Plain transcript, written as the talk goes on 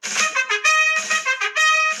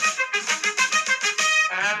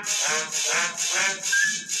Tonight,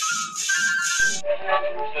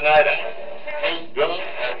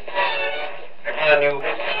 I knew.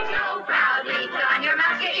 So proudly put on your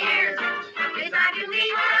musket ears. It's time to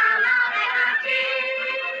meet our love and our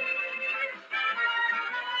tears.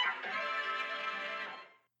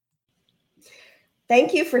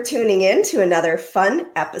 Thank you for tuning in to another fun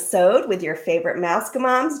episode with your favorite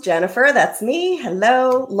Mouscamoms. Jennifer, that's me.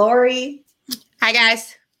 Hello, Lori. Hi,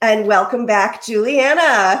 guys. And welcome back,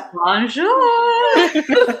 Juliana. Bonjour. I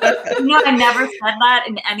never said that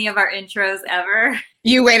in any of our intros ever.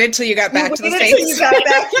 You waited till you got back to the States. Till you got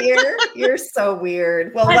back here. You're so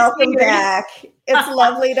weird. Well, welcome back. It's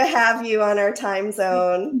lovely to have you on our time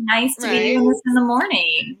zone. Nice to be doing this in the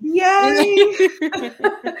morning. Yay!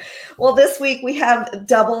 Well, this week we have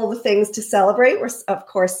double the things to celebrate. We're, of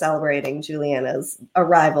course, celebrating Juliana's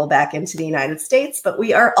arrival back into the United States, but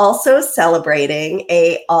we are also celebrating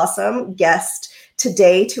an awesome guest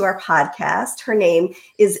today to our podcast. Her name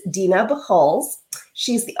is Dina Buchholz.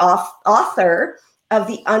 She's the author of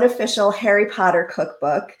the unofficial Harry Potter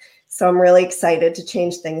cookbook. So I'm really excited to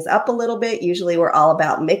change things up a little bit. Usually we're all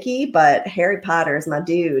about Mickey, but Harry Potter is my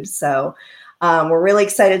dude. So we're really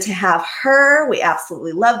excited to have her. We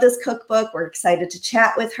absolutely love this cookbook. We're excited to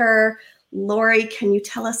chat with her. Lori, can you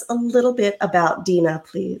tell us a little bit about Dina,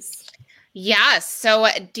 please? Yes. So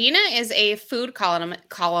Dina is a food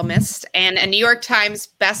columnist and a New York Times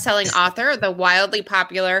bestselling author of the wildly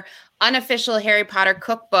popular unofficial Harry Potter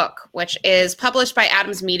cookbook, which is published by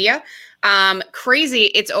Adams Media. Crazy.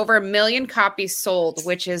 It's over 1 million copies sold,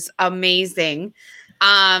 which is amazing.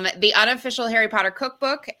 The unofficial Harry Potter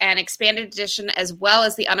cookbook and expanded edition, as well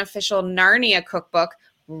as the unofficial Narnia cookbook.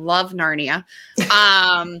 Love Narnia.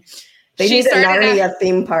 They need a Narnia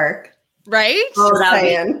theme park. Right? Oh, that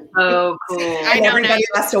would be so cool. I know. Everybody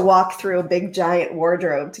has to walk through a big giant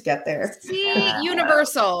wardrobe to get there. See,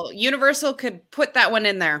 Universal could put that one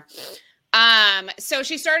in there. So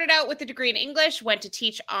she started out with a degree in English, went to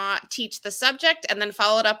teach the subject, and then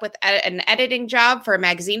followed up with an editing job for a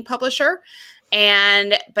magazine publisher.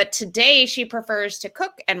 But today she prefers to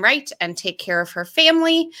cook and write and take care of her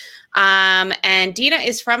family. And Dina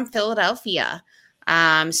is from Philadelphia.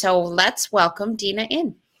 So let's welcome Dina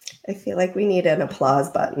in. I feel like we need an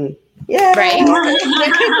applause button. Yeah. Right.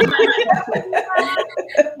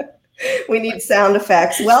 We need sound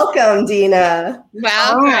effects. Welcome, Dina.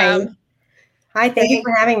 Welcome. Hi, thank you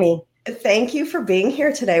for having me. Thank you for being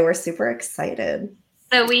here today. We're super excited.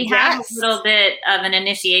 So we have a little bit of an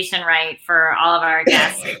initiation rite for all of our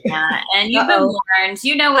guests. And you've been warned.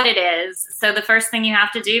 You know what it is. So the first thing you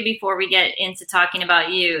have to do before we get into talking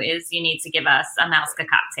about you is you need to give us a Mouska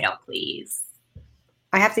cocktail, please.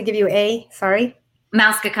 I have to give you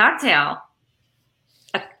Mouska cocktail.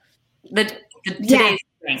 Today's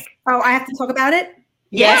drink. Oh, I have to talk about it?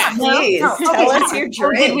 Yes, please. Tell us your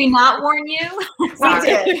drink. Did we not warn you? We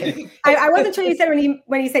did. I wasn't sure you said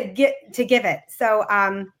when you said give it. So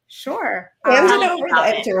sure. Hand it over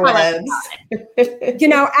the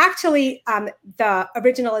interwebs. Actually, the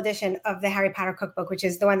original edition of the Harry Potter cookbook, which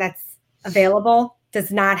is the one that's available,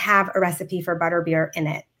 does not have a recipe for butterbeer in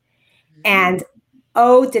it. And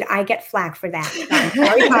did I get flack for that?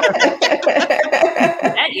 Harry Potter fans.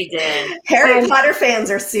 Bet you did. Harry Potter fans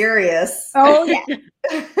are serious. Oh, yeah.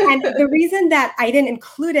 And the reason that I didn't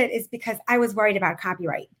include it is because I was worried about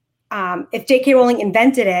copyright. If J.K. Rowling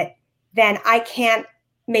invented it, then I can't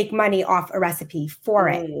make money off a recipe for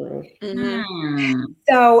it. Mm-hmm.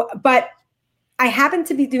 So, but I happened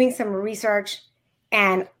to be doing some research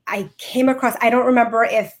and I came across, I don't remember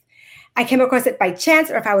if I came across it by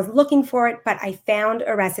chance or if I was looking for it, but I found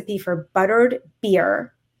a recipe for buttered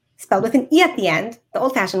beer, spelled with an E at the end, the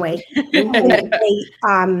old-fashioned way.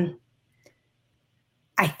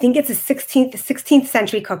 I think it's a 16th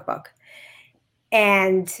century cookbook.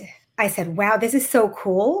 And I said, wow, this is so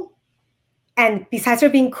cool. And besides for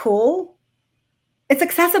being cool, it's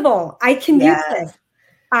accessible. I can use this.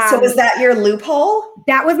 So was that your loophole?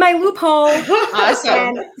 That was my loophole.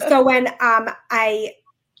 Awesome. And so when I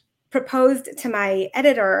proposed to my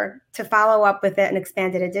editor to follow up with an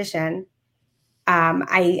expanded edition,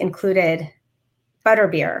 I included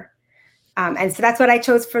butterbeer. And so that's what I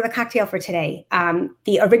chose for the cocktail for today,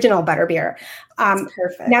 the original butterbeer.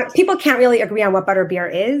 Perfect. Now, people can't really agree on what butterbeer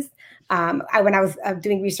is. When I was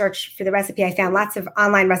doing research for the recipe, I found lots of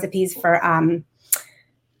online recipes for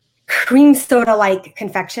cream soda-like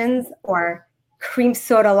confections or cream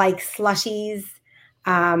soda-like slushies.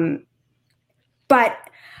 But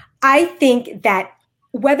I think that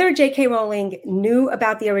whether J.K. Rowling knew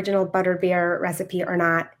about the original butterbeer recipe or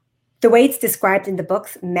not, the way it's described in the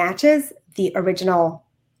books matches the original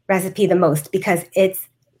recipe the most because it's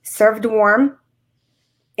served warm.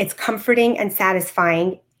 It's comforting and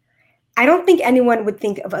satisfying. I don't think anyone would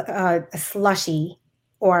think of a slushy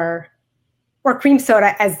or cream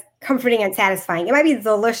soda as comforting and satisfying. It might be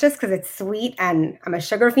delicious because it's sweet and I'm a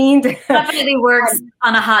sugar fiend. Definitely works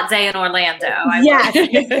on a hot day in Orlando. Yes,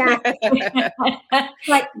 exactly.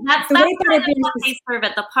 Like that's the way kind of Butterbeer what they serve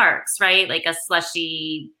at the parks, right? Like a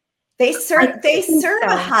slushy. They serve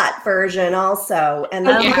a hot version also, and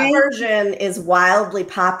the hot version is wildly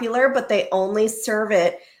popular, but they only serve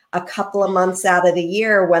it a couple of months out of the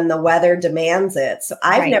year when the weather demands it. So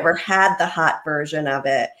I've never had the hot version of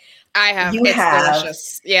it. I have. You it's have.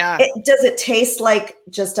 Delicious. Yeah. Does it taste like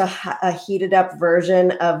just a heated up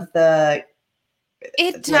version of the?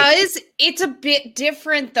 It does. It's a bit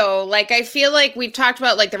different though. Like I feel like we've talked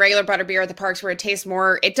about like the regular butterbeer at the parks where it tastes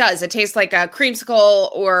more. It does. It tastes like a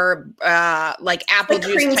creamsicle or like apple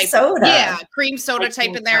juice cream type. Soda. Yeah, cream soda like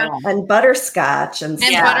type in there, and butterscotch and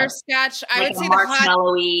butterscotch. I would say the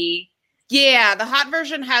marshmallowy. Yeah, the hot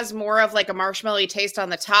version has more of like a marshmallowy taste on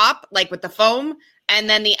the top, like with the foam. And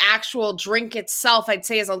then the actual drink itself, I'd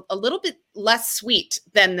say, is a little bit less sweet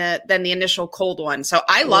than the initial cold one. So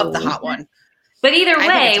I love the hot one. But either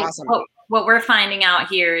way, awesome. what we're finding out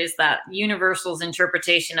here is that Universal's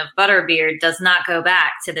interpretation of butterbeer does not go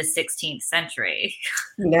back to the 16th century.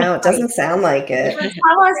 No, it doesn't sound like it.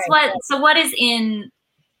 Tell us what is in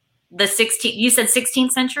the 16th. You said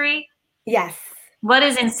 16th century? Yes. What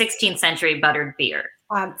is in 16th century buttered beer?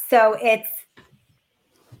 So it's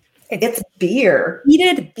beer,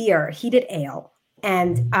 heated ale,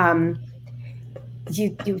 and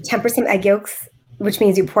you temper some egg yolks, which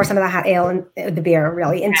means you pour some of the hot ale and the beer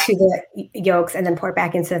really into the yolks, and then pour it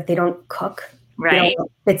back in so that they don't cook. Right, you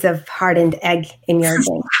don't bits of hardened egg in your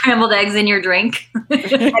drink, scrambled eggs in your drink,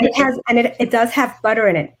 and it does have butter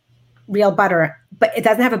in it, real butter, but it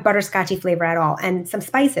doesn't have a butterscotchy flavor at all, and some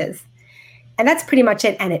spices, and that's pretty much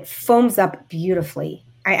it. And it foams up beautifully.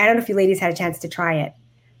 I don't know if you ladies had a chance to try it.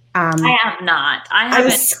 I have not.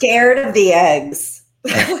 I'm scared of the eggs.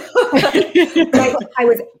 I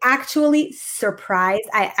was actually surprised.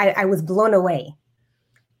 I was blown away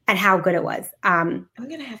at how good it was. I'm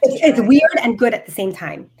gonna have to. It's weird and good at the same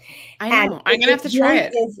time. I know. I'm gonna have to try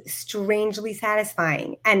it. It is strangely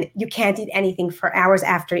satisfying, and you can't eat anything for hours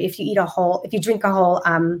after. If you drink a whole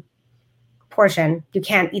portion, you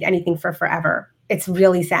can't eat anything for forever. It's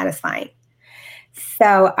really satisfying.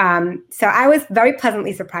 So I was very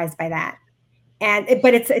pleasantly surprised by that,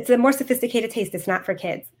 but it's a more sophisticated taste. It's not for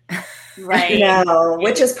kids, right? No,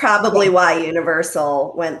 which is probably why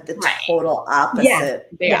Universal went the total opposite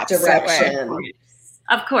direction.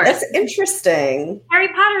 Of course, that's interesting. Harry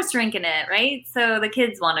Potter's drinking it, right? So the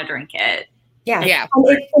kids want to drink it. Yeah.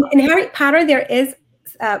 In Harry Potter, there is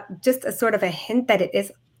just a sort of a hint that it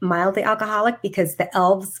is mildly alcoholic because the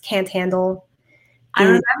elves can't handle. I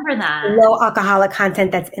remember that. Low alcoholic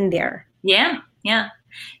content that's in there. Yeah.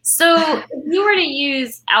 So if you were to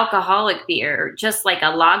use alcoholic beer, just like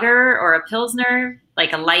a lager or a pilsner,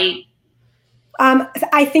 like a light?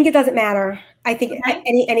 I think it doesn't matter. I think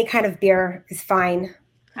any kind of beer is fine.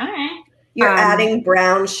 All right. You're adding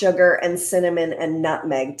brown sugar and cinnamon and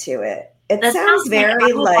nutmeg to it. That sounds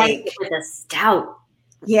very like with a stout.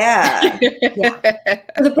 Yeah.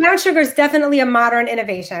 The brown sugar is definitely a modern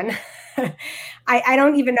innovation. I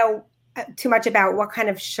don't even know too much about what kind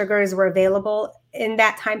of sugars were available in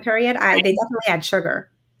that time period. They definitely had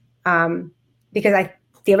sugar because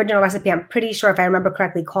the original recipe, I'm pretty sure if I remember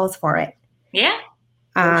correctly, calls for it. Yeah.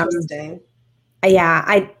 Interesting. Yeah,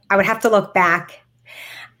 I would have to look back.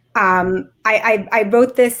 I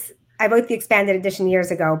wrote the expanded edition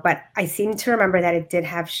years ago, but I seem to remember that it did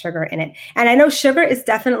have sugar in it. And I know sugar is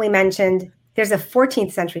definitely mentioned. There's a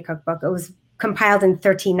 14th century cookbook. It was compiled in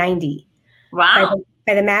 1390. Wow.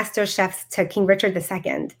 By the master chefs to King Richard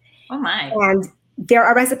II. Oh my. And there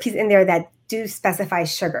are recipes in there that do specify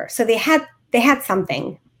sugar. So they had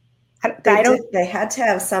something. They had to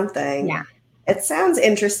have something. Yeah. It sounds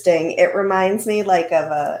interesting. It reminds me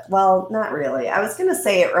not really. I was going to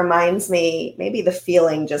say it reminds me, maybe the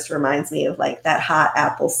feeling just reminds me of like that hot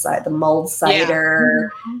apple cider, the mulled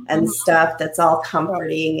cider and stuff that's all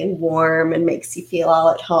comforting and warm and makes you feel all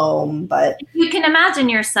at home. But you can imagine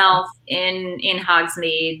yourself in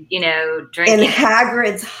Hogsmeade, drinking. In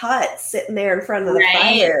Hagrid's hut, sitting there in front of the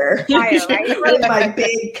fire with my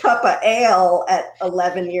big cup of ale at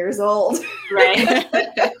 11 years old. Right.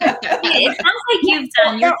 It sounds like you've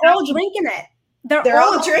done. They're all drinking it. They're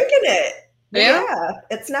all drinking it. Yeah.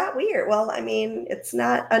 It's not weird. Well, I mean, it's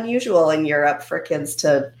not unusual in Europe for kids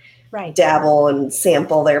to dabble and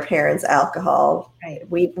sample their parents' alcohol. Right.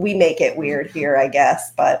 We make it weird here, I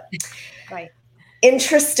guess, but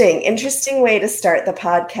Interesting way to start the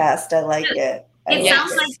podcast. I like it. It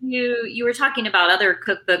sounds like you were talking about other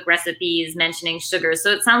cookbook recipes mentioning sugar.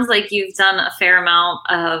 So it sounds like you've done a fair amount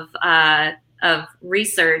of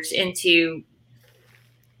research into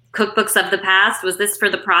cookbooks of the past. Was this for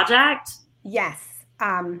the project? Yes.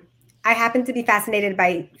 I happen to be fascinated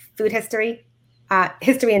by food history,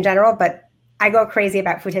 history in general, but I go crazy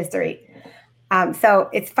about food history. So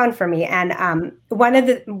it's fun for me. And one of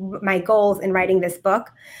my goals in writing this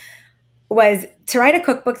book was to write a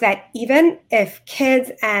cookbook that even if kids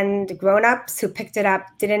and grownups who picked it up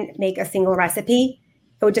didn't make a single recipe,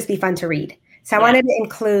 it would just be fun to read. So I wanted to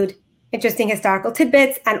include interesting historical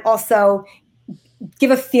tidbits and also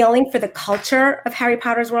give a feeling for the culture of Harry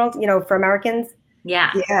Potter's world, for Americans.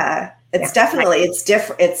 Yeah. It's definitely,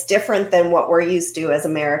 it's different than what we're used to as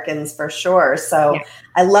Americans for sure. So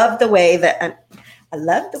I love the way that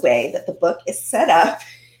the book is set up.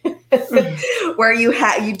 Where you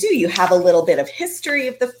have a little bit of history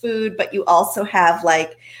of the food, but you also have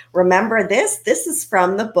remember this is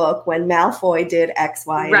from the book when Malfoy did X,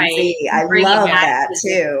 Y, and Z. I love that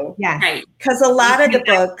too. Yeah. Right. Because a lot of the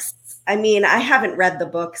books, I mean, I haven't read the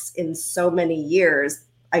books in so many years,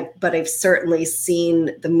 but I've certainly seen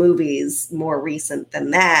the movies more recent than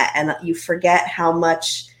that. And you forget how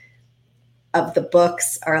much of the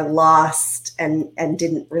books are lost and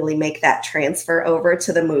didn't really make that transfer over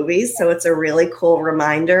to the movies. So it's a really cool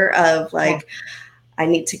reminder of I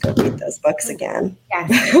need to go read those books again.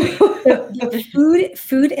 Yes.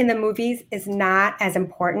 Food in the movies is not as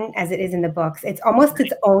important as it is in the books. It's almost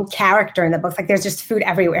its own character in the books. There's just food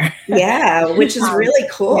everywhere. Yeah, which is really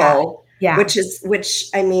cool. Yeah. Which is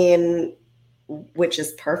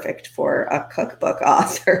perfect for a cookbook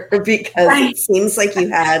author because it seems like you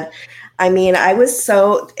had, I was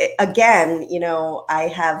so, again,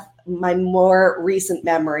 I have my more recent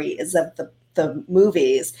memory is of the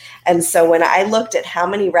movies. And so when I looked at how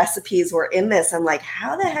many recipes were in this, I'm like,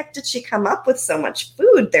 how the heck did she come up with so much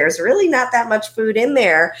food? There's really not that much food in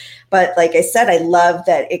there. But like I said, I love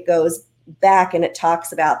that it goes back and it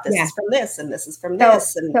talks about this is from this and this is from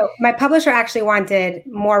this. And so my publisher actually wanted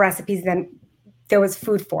more recipes than there was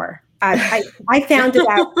food for. I found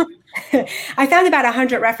about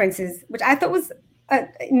 100 references, which I thought was a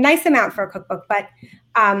nice amount for a cookbook, but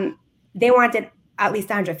they wanted at least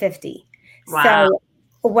 150. Wow. So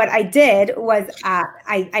what I did was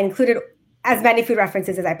I included as many food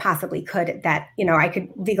references as I possibly could that I could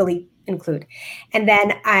legally include, and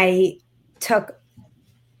then I took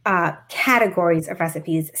categories of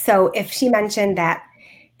recipes. So if she mentioned that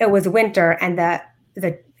it was winter and the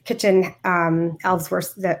kitchen elves were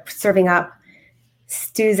serving up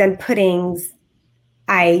stews and puddings,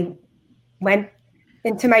 I went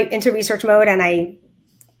into research mode and I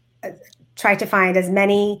tried to find as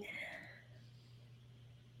many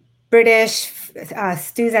British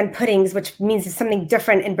stews and puddings, which means something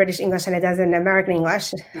different in British English than it does in American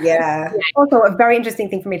English. Yeah. Also a very interesting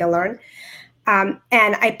thing for me to learn. And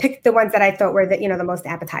I picked the ones that I thought were the most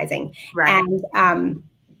appetizing. Right. And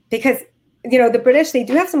because the British, they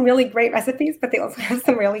do have some really great recipes, but they also have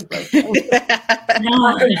some really gross things.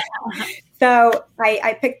 So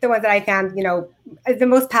I picked the ones that I found, the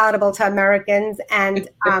most palatable to Americans. And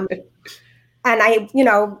I,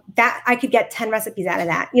 that I could get 10 recipes out of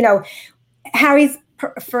that. Harry's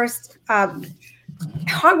first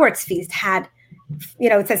Hogwarts feast had,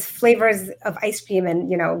 it says flavors of ice cream.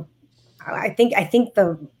 And, I think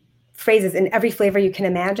the phrase is in every flavor you can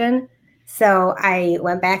imagine. So I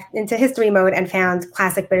went back into history mode and found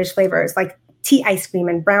classic British flavors like tea ice cream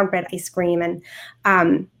and brown bread ice cream, and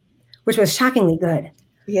which was shockingly good.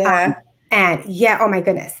 Yeah. Oh my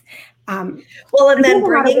goodness. Well, and then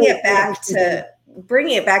bringing it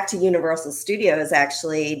back to Universal Studios,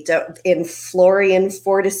 actually, in Florian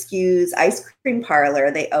Fortescue's ice cream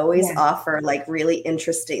parlor, they always offer really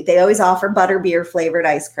interesting. They always offer butterbeer flavored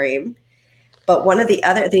ice cream. But one of the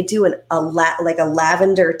other, they do a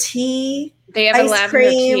lavender tea. They have ice a lavender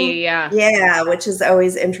cream. tea, yeah, which is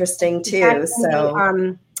always interesting too.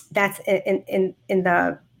 That's in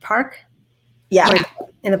the park. Yeah,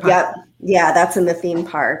 in the park. Yeah, that's in the theme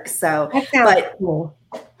park. So, that sounds cool.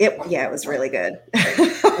 It was really good.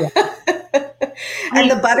 And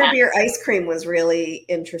the butterbeer ice cream was really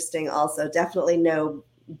interesting. Also, definitely no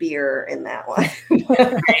beer in that one.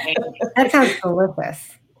 That sounds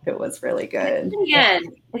delicious. It was really good.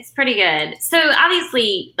 It's pretty good. So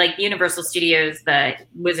obviously, Universal Studios, the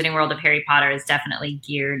Wizarding World of Harry Potter is definitely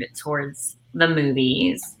geared towards the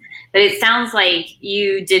movies. But it sounds like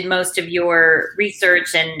you did most of your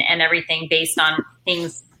research and everything based on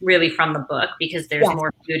things really from the book because there's Yes.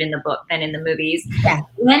 more food in the book than in the movies. Yes.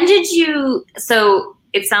 When did you? So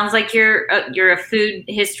it sounds like you're a food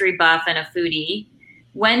history buff and a foodie.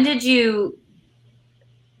 When did you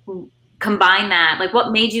combine that? Like,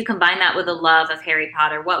 what made you combine that with a love of Harry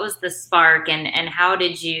Potter? What was the spark, and how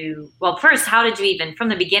did you? Well, first, how did you even from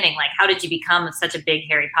the beginning? Like, how did you become such a big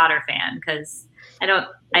Harry Potter fan? Because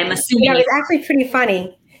I'm assuming It's actually pretty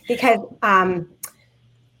funny because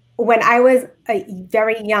when I was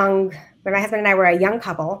very young, when my husband and I were a young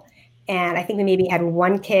couple, and I think we maybe had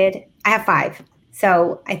one kid. I have 5.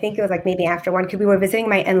 So I think it was like maybe after one kid, we were visiting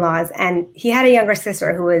my in-laws, and he had a younger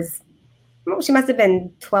sister who was, she must have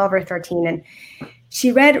been 12 or 13, and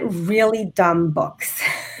she read really dumb books.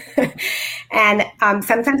 And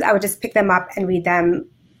sometimes I would just pick them up and read them.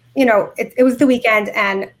 You know, it was the weekend,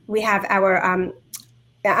 and we have our, I'm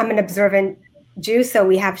an observant Jew, so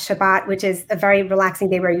we have Shabbat, which is a very relaxing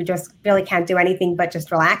day where you just really can't do anything but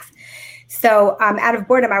just relax. So out of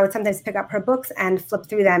boredom, I would sometimes pick up her books and flip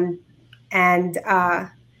through them. And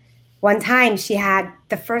one time she had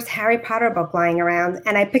the first Harry Potter book lying around,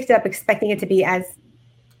 and I picked it up expecting it to be as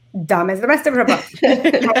dumb as the rest of her books.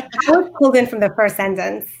 I was pulled in from the first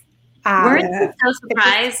sentence. Weren't you so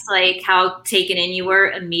surprised, like how taken in you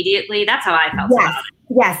were immediately? That's how I felt about it.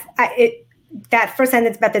 Yes. That first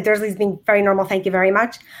sentence about the Dursleys being very normal, thank you very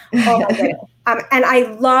much. Oh my goodness. And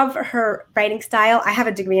I love her writing style. I have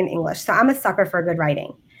a degree in English, so I'm a sucker for good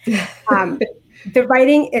writing. The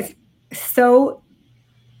writing is so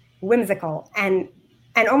whimsical and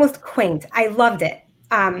almost quaint. I loved it.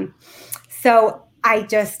 So I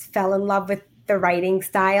just fell in love with the writing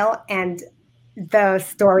style and the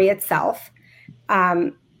story itself.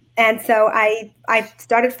 And so I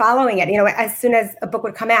started following it. You know, as soon as a book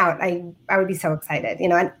would come out, I would be so excited, you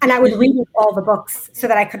know, and I would read all the books so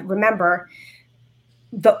that I could remember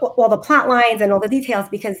all the plot lines and all the details,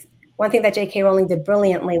 because one thing that J.K. Rowling did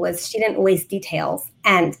brilliantly was she didn't waste details,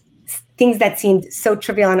 and things that seemed so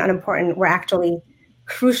trivial and unimportant were actually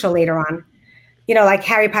crucial later on. You know, like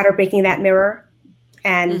Harry Potter breaking that mirror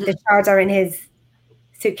and the shards are in his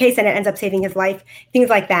suitcase and it ends up saving his life, things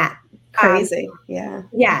like that. Crazy. Yeah.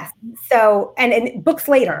 Yes. So, and books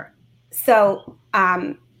later. So,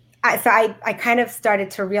 I kind of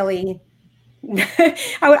started to really,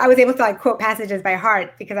 I was able to like quote passages by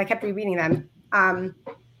heart because I kept rereading them.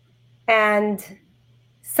 And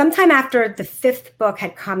sometime after the 5th book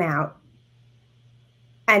had come out,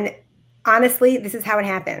 and honestly, this is how it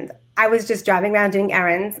happened. I was just driving around doing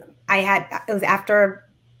errands. It was after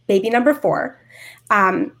baby number 4.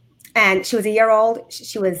 And she was a year old.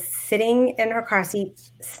 She was sitting in her car seat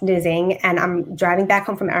snoozing, and I'm driving back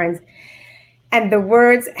home from errands. And the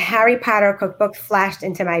words Harry Potter cookbook flashed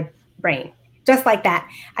into my brain, just like that.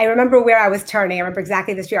 I remember where I was turning. I remember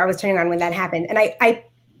exactly the street I was turning on when that happened. And I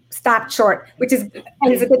stopped short, and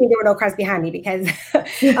it's a good thing there were no cars behind me, because I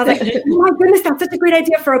was like, oh my goodness, that's such a great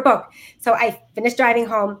idea for a book. So I finished driving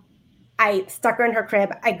home. I stuck her in her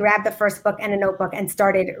crib. I grabbed the first book and a notebook and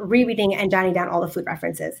started rereading and jotting down all the food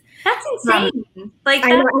references. That's insane. I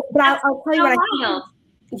know, but I'll tell you what I think.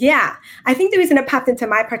 Yeah. I think the reason it popped into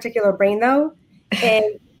my particular brain, though, is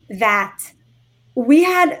that we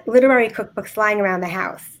had literary cookbooks lying around the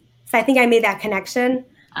house. So I think I made that connection.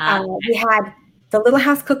 We had the Little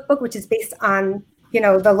House Cookbook, which is based on, you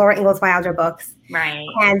know, the Laura Ingalls Wilder books. Right.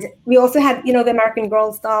 And we also had, you know, the American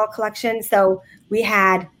Girl doll collection. So we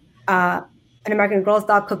had an American Girl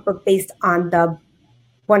doll cookbook based on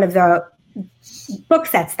one of the book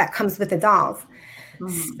sets that comes with the dolls.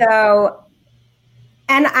 So,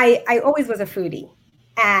 and I always was a foodie,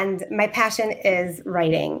 and my passion is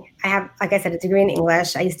writing. I have, like I said, a degree in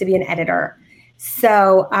English. I used to be an editor.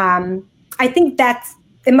 So I think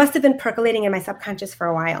it must have been percolating in my subconscious for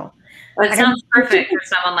a while. Well, it sounds perfect for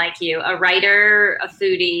someone like you, a writer, a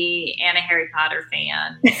foodie, and a Harry Potter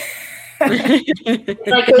fan. It's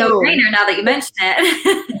like a no-brainer now that you mention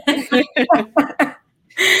it.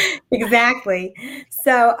 Exactly.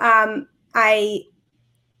 So I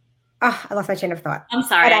lost my train of thought. I'm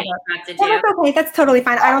sorry, I interrupted you. That's okay. That's totally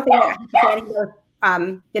fine. I don't think I have to say anything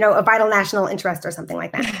with, you know, a vital national interest or something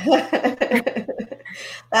like that.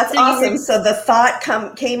 That's awesome. So the thought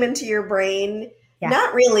came into your brain,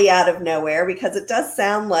 not really out of nowhere, because it does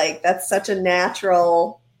sound like that's such a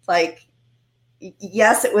natural, like,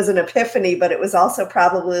 yes, it was an epiphany, but it was also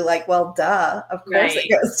probably like, well, duh, of course it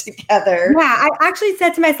goes together. Yeah, I actually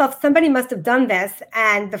said to myself, somebody must have done this.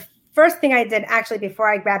 And the first thing I did actually before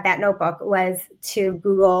I grabbed that notebook was to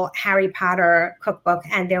Google Harry Potter cookbook,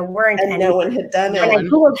 and there weren't And any. no one had done When I it.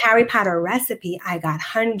 Googled Harry Potter recipe, I got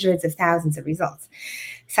hundreds of thousands of results.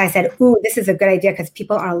 So I said, ooh, this is a good idea because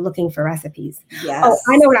people are looking for recipes. Yes. Oh,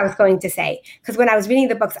 I know what I was going to say. Because when I was reading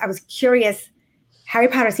the books, I was curious. Harry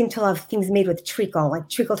Potter seemed to love things made with treacle, like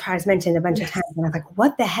treacle tart is mentioned a bunch of times. And I was like,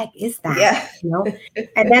 what the heck is that? Yeah. You know?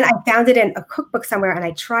 And then I found it in a cookbook somewhere and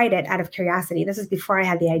I tried it out of curiosity. This was before I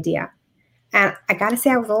had the idea. And I got to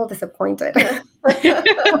say, I was a little disappointed.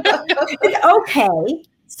 It's okay.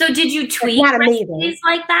 So did you tweak not amazing. recipes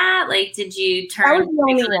like that? Like, did you turn? That was the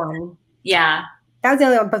only one. Yeah. That was the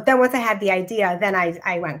only one. But then once I had the idea, then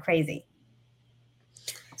I went crazy.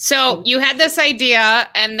 So you had this idea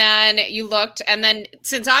and then you looked, and then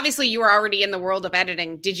since obviously you were already in the world of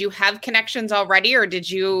editing, did you have connections already, or did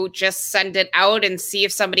you just send it out and see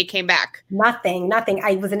if somebody came back? Nothing.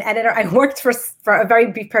 I was an editor. I worked for a very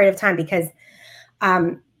brief period of time because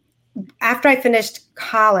after I finished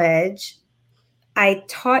college, I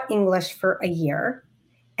taught English for a year,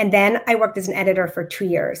 and then I worked as an editor for 2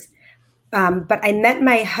 years. But I met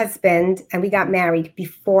my husband and we got married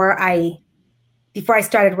before I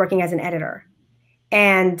started working as an editor.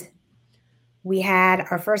 And we had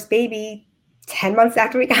our first baby 10 months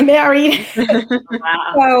after we got married.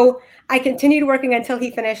 Wow. So I continued working until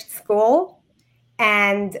he finished school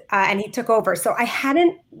and he took over. So I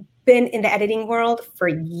hadn't been in the editing world for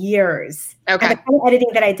years. Okay. And the kind of editing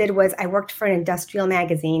that I did was I worked for an industrial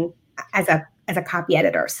magazine as a copy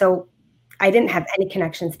editor. So I didn't have any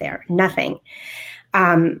connections there, nothing.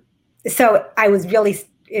 So I was really,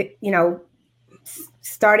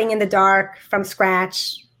 starting in the dark from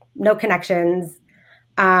scratch, no connections.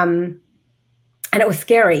 And it was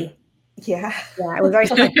scary. Yeah. Yeah, it was very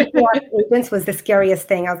scary. Agents was the scariest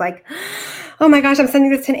thing. I was like, oh my gosh, I'm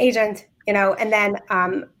sending this to an agent, and then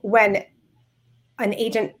when an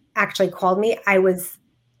agent actually called me, I was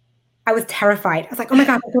terrified. I was like, oh my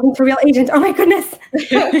God, I'm talking to a real agent. Oh my goodness.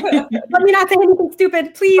 Let me not say anything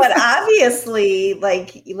stupid, please. But obviously,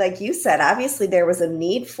 like you said, obviously there was a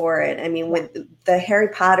need for it. I mean, with the Harry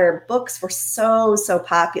Potter books were so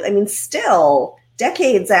popular. I mean, still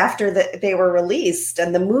decades after they were released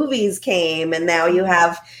and the movies came, and now you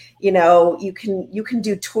have, you can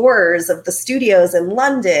do tours of the studios in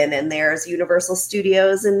London, and there's Universal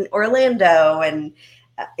Studios in Orlando, and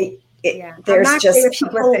there's I'm not just great with people.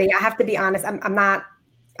 publicity. I have to be honest. I'm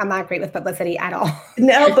not great with publicity at all.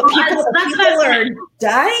 No, but people That's are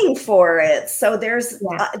dying for it. So there's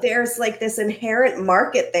like this inherent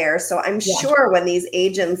market there. So I'm sure when these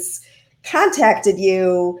agents contacted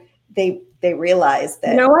you, they realized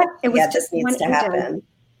that, you know what? It was just this needs to happen.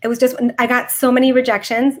 It was just, I got so many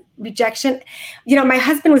rejection. My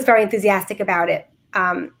husband was very enthusiastic about it.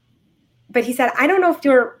 But he said, I don't know if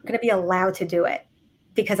you're going to be allowed to do it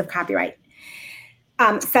because of copyright.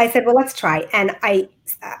 So I said, well, let's try. And I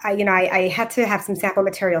had to have some sample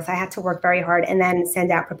materials. I had to work very hard and then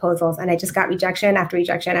send out proposals. And I just got rejection after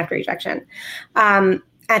rejection after rejection. And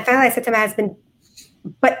finally I said to my husband,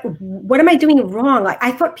 but what am I doing wrong? Like,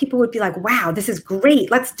 I thought people would be like, wow, this is great.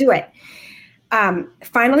 Let's do it.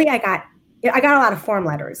 Finally, I got a lot of form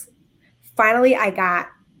letters. Finally, I got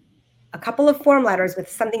a couple of form letters with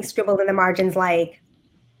something scribbled in the margins like,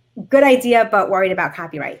 good idea, but worried about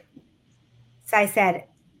copyright. So I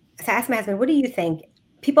asked my husband, what do you think?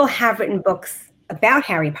 People have written books about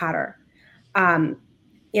Harry Potter.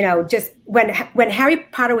 Just when Harry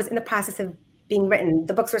Potter was in the process of being written,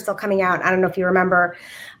 the books were still coming out. I don't know if you remember,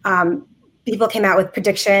 people came out with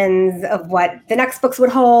predictions of what the next books would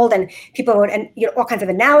hold, and people would, all kinds of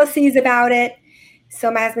analyses about it.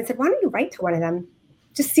 So my husband said, why don't you write to one of them?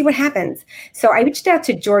 Just see what happens. So I reached out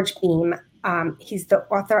to George Beam. He's the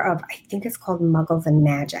author of, I think it's called Muggles and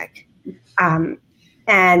Magic.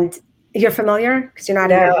 And you're familiar? Because you're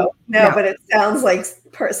not. No, but it sounds like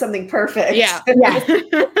something perfect. Yeah.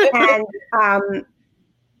 And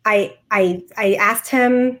I asked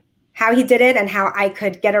him how he did it and how I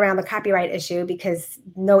could get around the copyright issue, because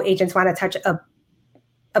no agents want to touch a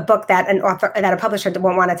book that a publisher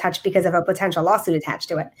won't want to touch because of a potential lawsuit attached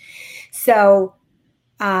to it. So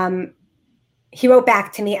he wrote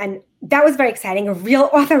back to me, and that was very exciting. A real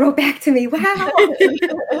author wrote back to me. Wow.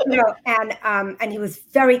 And he was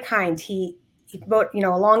very kind. He wrote, a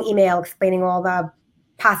long email explaining all the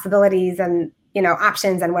possibilities and,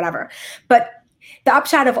 options and whatever. But the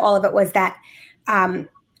upshot of all of it was that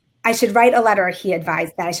I should write a letter. He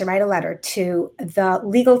advised that I should write a letter to the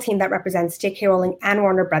legal team that represents J.K. Rowling and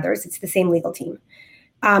Warner Brothers. It's the same legal team.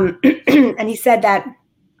 And he said that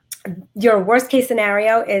your worst case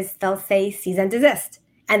scenario is they'll say cease and desist,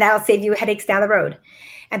 and that'll save you headaches down the road.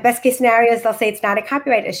 And best case scenarios, they'll say it's not a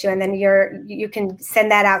copyright issue, and then you can send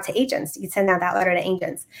that out to agents. You can send out that letter to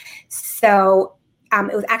agents. So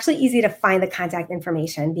it was actually easy to find the contact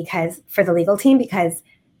information for the legal team, because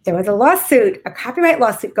there was a copyright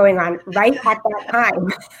lawsuit going on right at that time.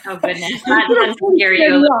 Oh goodness, that's scary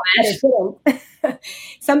a little bit.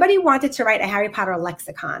 Somebody wanted to write a Harry Potter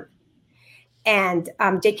lexicon, and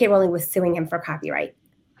J.K. Rowling was suing him for copyright,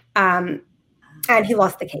 and he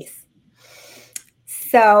lost the case.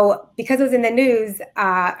 So because it was in the news,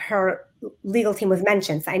 her legal team was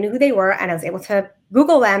mentioned. So I knew who they were, and I was able to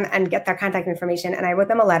Google them and get their contact information. And I wrote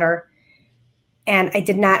them a letter, and I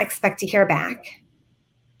did not expect to hear back.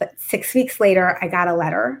 But 6 weeks later, I got a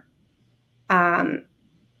letter. And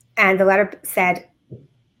the letter said,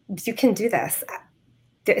 you can do this.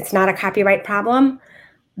 It's not a copyright problem.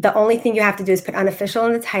 The only thing you have to do is put unofficial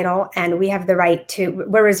in the title, and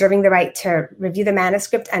we're reserving the right to review the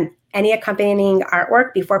manuscript and any accompanying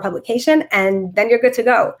artwork before publication, and then you're good to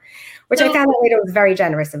go, which I found out later was very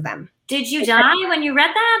generous of them. Did you die when you read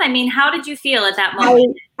that? I mean, how did you feel at that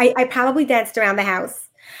moment? I probably danced around the house.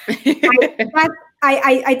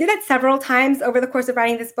 I did it several times over the course of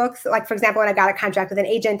writing this book. So, like, for example, when I got a contract with an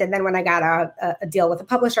agent, and then when I got a deal with a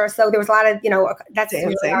publisher. So there was a lot of, that's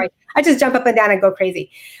really, I just jump up and down and go crazy.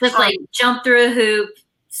 Just like jump through a hoop,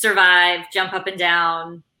 survive, jump up and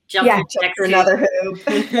down, jump through another hoop.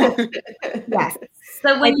 Yes.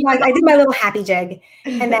 So when I did my little happy jig.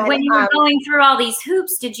 And then when you were going through all these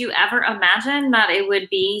hoops, did you ever imagine that it would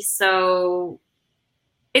be so?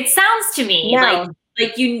 It sounds to me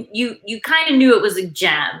like you kind of knew it was a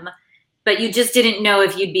gem, but you just didn't know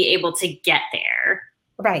if you'd be able to get there.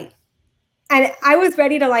 Right. And I was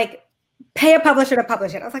ready to pay a publisher to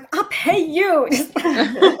publish it. I was like, I'll pay you.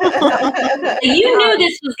 You knew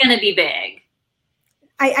this was going to be big.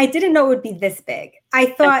 I didn't know it would be this big. I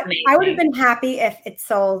thought I would have been happy if it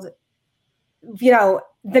sold, the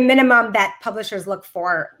minimum that publishers look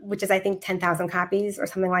for, which is, I think, 10,000 copies or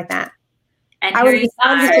something like that. And I was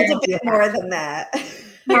a bit more than that.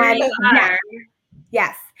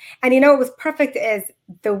 Yes. And what was perfect is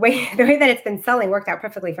the way that it's been selling worked out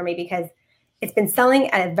perfectly for me, because it's been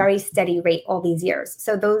selling at a very steady rate all these years.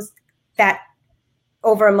 So that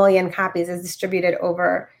over 1 million copies is distributed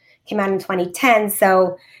came out in 2010.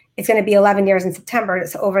 So it's going to be 11 years in September.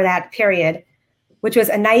 So over that period, which was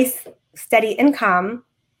a nice steady income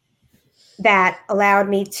that allowed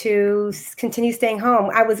me to continue staying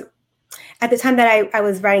home. At the time that I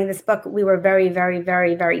was writing this book, we were very, very,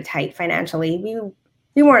 very, very tight financially.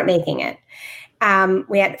 We weren't making it.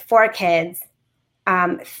 We had 4 kids.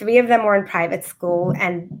 3 of them were in private school,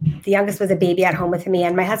 and the youngest was a baby at home with me.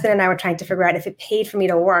 And my husband and I were trying to figure out if it paid for me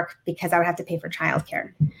to work, because I would have to pay for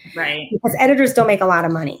childcare. Right. Because editors don't make a lot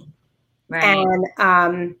of money. Right.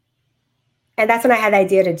 And that's when I had the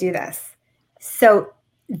idea to do this. So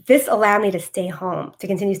this allowed me to stay home, to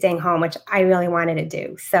continue staying home, which I really wanted to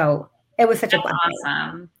do. So it was such a blessing.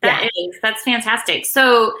 Awesome. That's fantastic.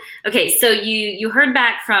 So, okay. So you heard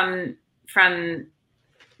back from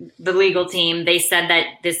the legal team. They said that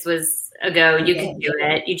this was a go. You could do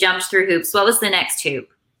it. You jumped through hoops. What was the next hoop?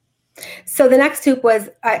 So the next hoop was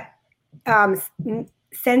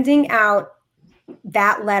sending out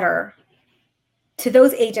that letter to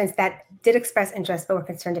those agents that did express interest but were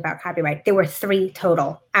concerned about copyright. There were 3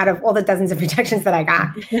 total out of all the dozens of rejections that I got.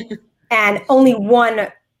 And only 1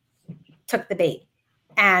 took the bait.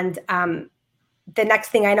 And the next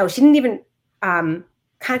thing I know, she didn't even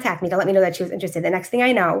contact me to let me know that she was interested. The next thing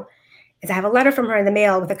I know is I have a letter from her in the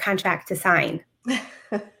mail with a contract to sign.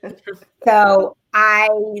 So I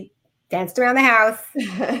danced around the house,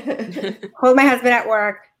 pulled my husband at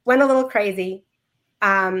work, went a little crazy.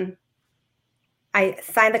 I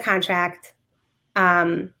signed the contract.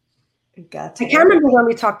 I can't remember when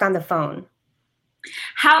we talked on the phone.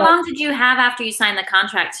 How long did you have after you signed the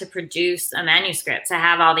contract to produce a manuscript, to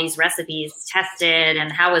have all these recipes tested,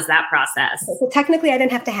 and how was that process? So technically, I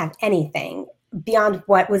didn't have to have anything beyond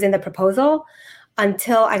what was in the proposal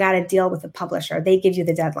until I got a deal with the publisher. They give you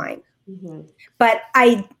the deadline. Mm-hmm. But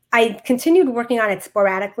I continued working on it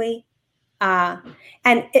sporadically. And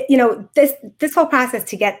this whole process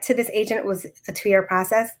to get to this agent was a 2-year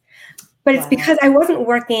process. But it's because I wasn't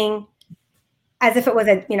working as if it was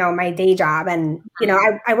my day job. And,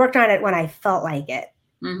 I worked on it when I felt like it,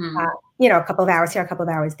 mm-hmm. A couple of hours here, a couple of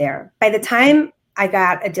hours there. By the time I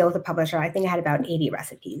got a deal with a publisher, I think I had about 80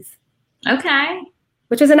 recipes. Okay.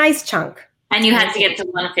 Which was a nice chunk. And you had to get to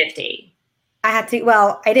 150. I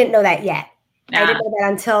didn't know that yet. I didn't know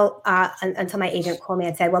that until my agent called me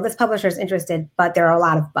and said, well, this publisher is interested, but there are a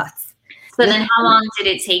lot of buts. So then how long did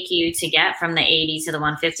it take you to get from the 80 to the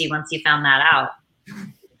 150 once you found that out?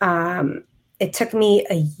 It took me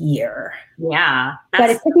a year. Yeah.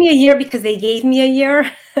 But it took me a year because they gave me a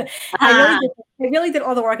year. I really did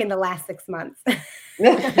all the work in the last 6 months. I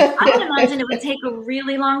would imagine it would take a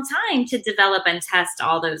really long time to develop and test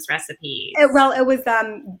all those recipes. It was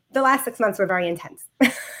the last 6 months were very intense.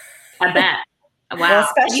 I bet. Wow. Well,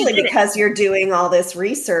 especially because you're doing all this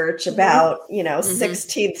research about,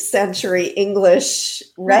 16th century English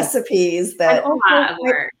recipes that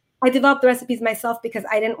I developed the recipes myself because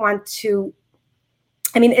I didn't want to.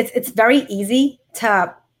 I mean, it's very easy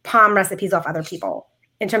to palm recipes off other people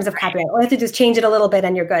in terms of copyright. All you have to do is change it a little bit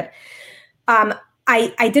and you're good.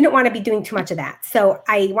 I didn't want to be doing too much of that. So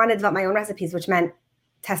I wanted to develop my own recipes, which meant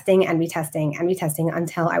testing and retesting and retesting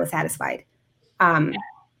until I was satisfied. So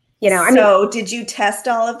did you test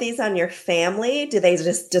all of these on your family? Do they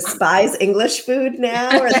just despise English food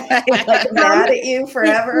now? Or are they mad at you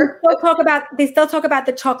forever? They still talk about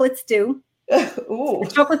the chocolate stew. Ooh.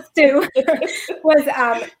 The chocolate stew was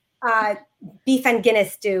beef and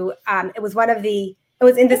Guinness stew. It was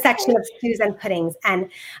in the section of stews and puddings.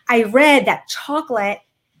 And I read that chocolate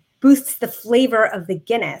boosts the flavor of the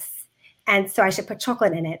Guinness. And so I should put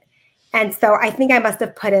chocolate in it. And so I think I must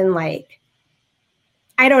have put in a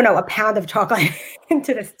pound of chocolate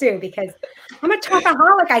into the stew because I'm a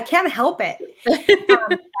chocoholic. I can't help it.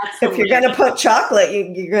 If you're going to put chocolate,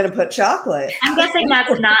 you're going to put chocolate. I'm guessing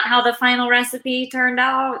that's not how the final recipe turned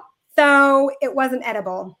out. So it wasn't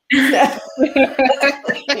edible. I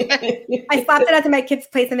slapped it onto my kids'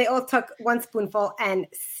 plates and they all took one spoonful and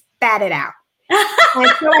spat it out.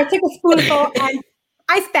 And so I took a spoonful and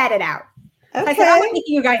I spat it out. Okay. I said, I'm not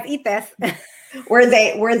making you guys eat this. Were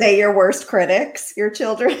they your worst critics, your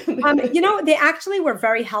children? They actually were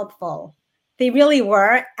very helpful. They really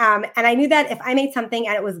were. And I knew that if I made something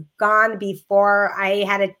and it was gone before I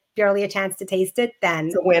had barely a chance to taste it, then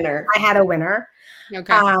it's a winner. I had a winner.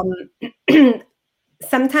 Okay.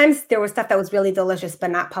 Sometimes there was stuff that was really delicious, but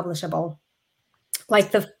not publishable.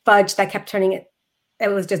 Like the fudge that kept turning it. It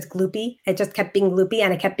was just gloopy. It just kept being gloopy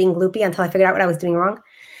and it kept being gloopy until I figured out what I was doing wrong.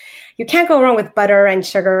 You can't go wrong with butter and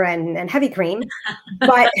sugar and heavy cream,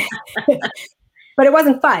 but it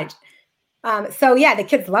wasn't fudge. So yeah, the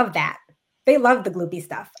kids loved that. They loved the gloopy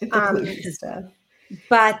stuff.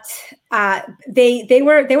 But they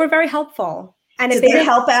were very helpful. And did they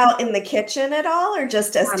help out in the kitchen at all, or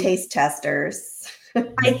just as taste testers?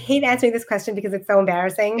 I hate answering this question because it's so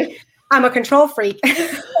embarrassing. I'm a control freak,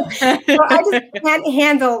 so I just can't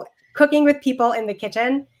handle cooking with people in the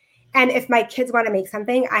kitchen. And if my kids want to make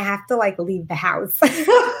something, I have to leave the house.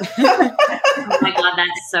 Oh my God,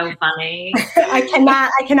 that's so funny. I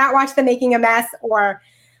cannot watch them making a mess or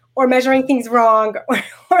measuring things wrong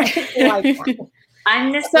or anything like that.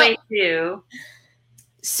 I'm this way too.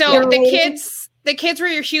 So the kids were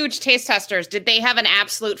your huge taste testers. Did they have an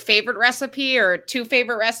absolute favorite recipe or two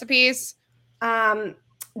favorite recipes?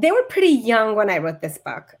 They were pretty young when I wrote this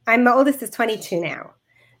book. My oldest is 22 now.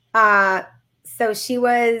 So she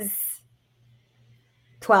was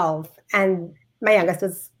 12 and my youngest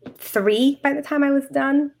was 3 by the time I was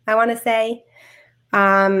done, I want to say.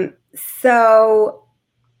 So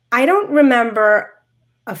I don't remember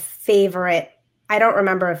a favorite.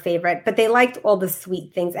 But they liked all the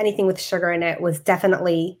sweet things. Anything with sugar in it was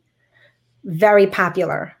definitely very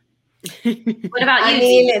popular. What about you? Do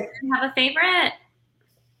you have a favorite?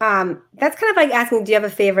 That's kind of like asking, do you have a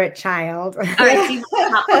favorite child? All right, do you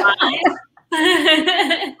have top 5?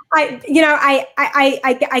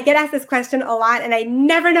 I get asked this question a lot and I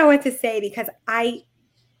never know what to say because I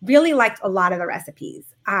really liked a lot of the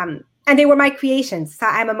recipes. And they were my creations, so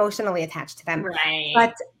I'm emotionally attached to them. Right.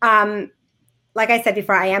 But like I said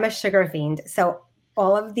before, I am a sugar fiend. So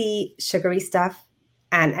all of the sugary stuff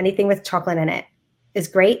and anything with chocolate in it is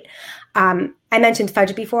great. I mentioned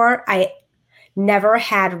fudge before. I never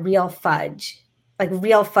had real fudge like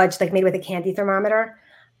made with a candy thermometer.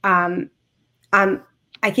 I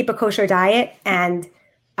keep a kosher diet and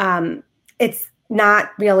it's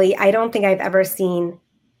not really, I don't think I've ever seen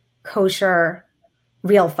kosher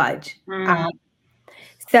real fudge.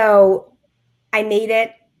 So I made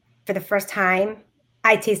it for the first time.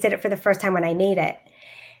 I tasted it for the first time when I made it.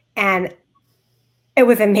 And it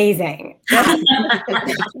was amazing.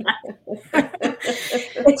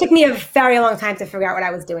 It took me a very long time to figure out what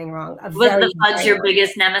I was doing wrong. Was the fudge your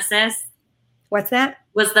biggest nemesis? What's that?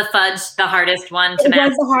 Was the fudge the hardest one to make? It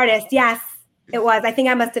was the hardest. Yes, it was. I think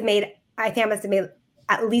I must have made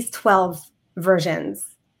at least 12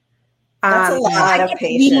 versions. That's a lot of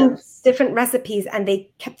patience. Different recipes, and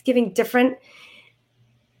they kept giving different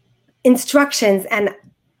instructions, and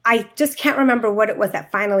I just can't remember what it was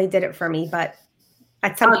that finally did it for me. But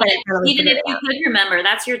At some point, Even if you could remember,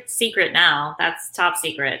 that's your secret now. That's top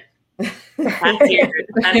secret. That's yours.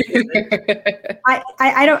 I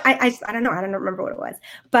don't know. I don't remember what it was,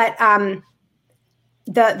 but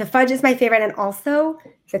the fudge is my favorite, and also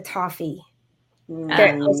the toffee.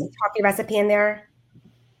 There's a toffee recipe in there.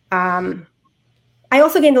 I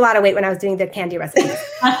also gained a lot of weight when I was doing the candy recipes.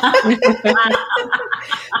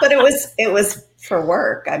 But it was for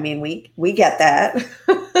work. I mean, we get that.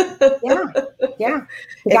 Yeah.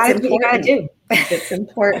 You gotta do. It's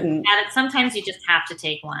important. Yeah, sometimes you just have to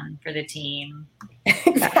take one for the team.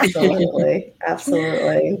 Absolutely.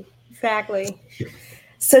 Exactly.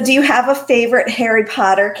 So do you have a favorite Harry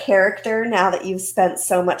Potter character now that you've spent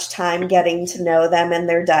so much time getting to know them and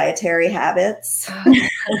their dietary habits?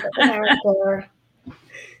 Character.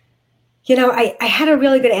 You know, I had a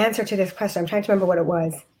really good answer to this question. I'm trying to remember what it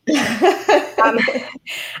was.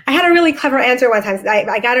 I had a really clever answer one time.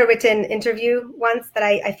 I got a written interview once that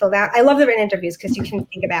I filled out. I love the written interviews because you can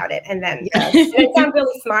think about it and then and it sounds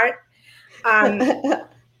really smart.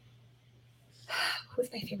 Who's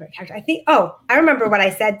my favorite character? I remember what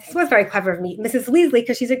I said. This was very clever of me. Mrs. Weasley,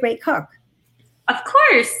 because she's a great cook. Of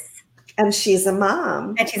course. And she's a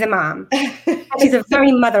mom. And she's a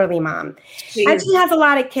very motherly mom. She has a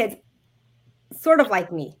lot of kids, sort of like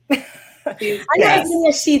me. I'm not as many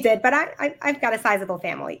as she did, but I've got a sizable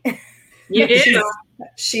family. You do?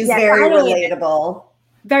 She's very relatable.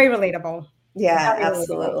 Very relatable. Yeah, very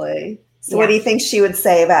absolutely. Relatable. So what do you think she would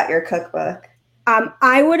say about your cookbook?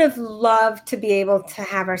 I would have loved to be able to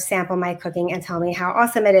have her sample my cooking and tell me how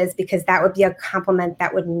awesome it is, because that would be a compliment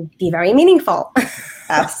that would be very meaningful.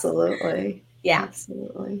 Absolutely. Yeah.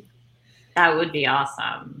 Absolutely. That would be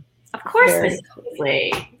awesome. Of course, Miss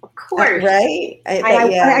Weasley. Of course. Right?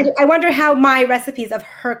 I wonder how my recipes of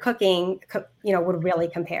her cooking, would really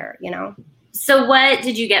compare, So what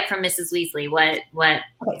did you get from Mrs. Weasley? What were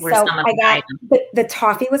some of the items? The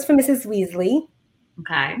toffee was from Mrs. Weasley.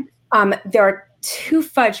 Okay. There are 2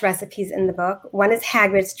 fudge recipes in the book. One is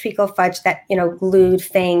Hagrid's treacle fudge that, glued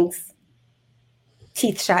Fang's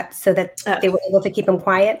teeth shut so that they were able to keep him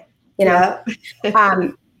quiet, Yeah.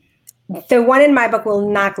 The one in my book will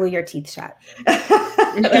not glue your teeth shut.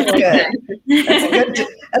 That's good.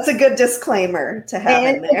 That's a good disclaimer to have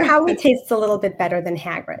in there. It probably tastes a little bit better than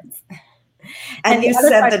Hagrid's. And you said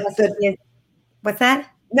that what's that?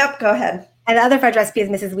 Nope, go ahead. And the other fudge recipe is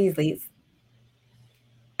Mrs. Weasley's.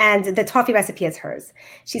 And the toffee recipe is hers.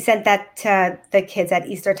 She sent that to the kids at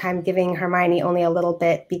Easter time, giving Hermione only a little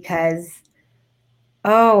bit because,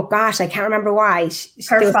 oh gosh, I can't remember why.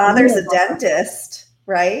 Her father's a dentist,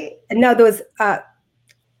 right? No, there was.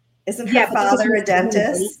 Isn't her father a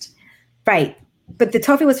dentist? Right. But the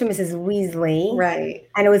toffee was from Mrs. Weasley. Right.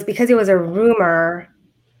 And it was because it was a rumor,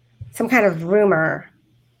 some kind of rumor.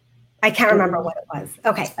 I can't remember what it was.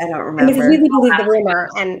 Okay. I don't remember. And Mrs. Weasley believed the rumor,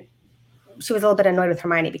 and she was a little bit annoyed with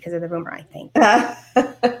Hermione because of the rumor, I think.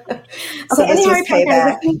 So any Harry Potter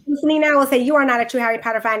fan listening now will say, "You are not a true Harry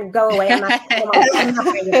Potter fan. Go away." I'm not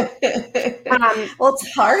well,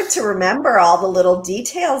 it's hard to remember all the little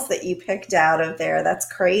details that you picked out of there.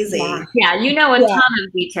 That's crazy. Yeah, a ton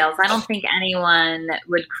of details. I don't think anyone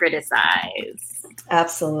would criticize.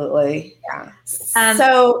 Absolutely. Yeah.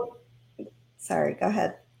 So, sorry, go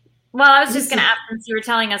ahead. Well, I was just going to ask, since you were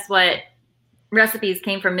telling us what recipes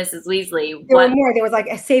came from Mrs. Weasley. There were more. There was like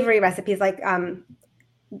a savory recipes, like I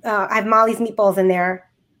have Molly's meatballs in there.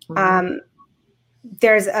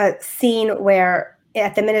 There's a scene where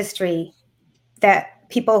at the ministry that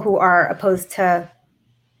people who are opposed to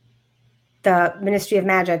the Ministry of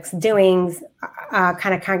Magic's doings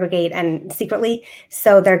kind of congregate and secretly.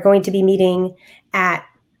 So they're going to be meeting at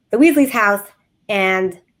the Weasley's house,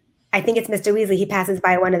 and I think it's Mr. Weasley. He passes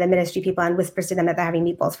by one of the ministry people and whispers to them that they're having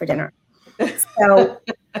meatballs for dinner. So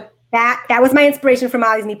that was my inspiration for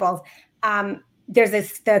Molly's meatballs. There's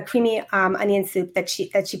the creamy onion soup that she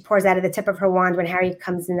pours out of the tip of her wand when Harry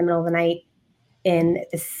comes in the middle of the night in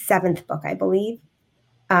the 7th book, I believe.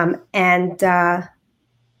 And I'm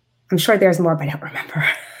sure there's more, but I don't remember.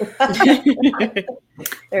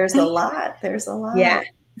 There's a lot. Yeah.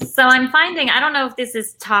 So I'm finding, I don't know if this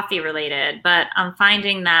is toffee related, but I'm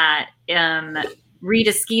finding that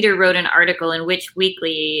Rita Skeeter wrote an article in Witch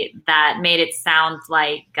Weekly that made it sound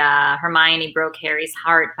like Hermione broke Harry's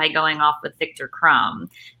heart by going off with Victor Crumb.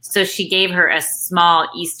 So she gave her a small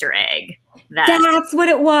Easter egg. That's what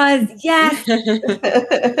it was. Yes.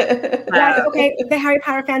 Okay, the Harry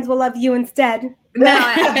Potter fans will love you instead. No,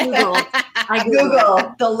 I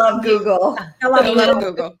Googled. They'll love Google. I love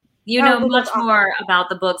Google. You Oh, know well, much that's awesome. more about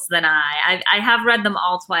the books than I have read them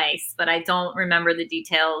all twice, but I don't remember the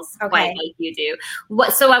details quite Okay. like you do.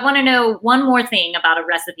 So I want to know one more thing about a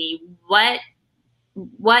recipe.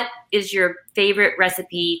 What is your favorite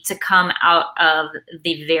recipe to come out of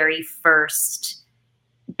the very first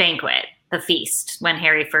banquet, the feast, when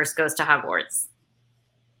Harry first goes to Hogwarts?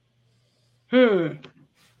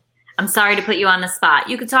 I'm sorry to put you on the spot.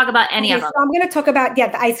 You could talk about any of them. So I'm going to talk about,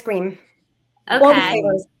 the ice cream. All the Okay.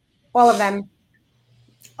 flavors. All of them.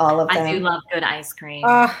 All of them. I do love good ice cream.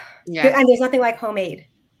 Yeah. And there's nothing like homemade.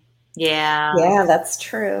 Yeah. Yeah, that's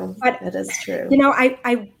true. But, that is true. You know,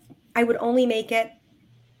 I would only make it.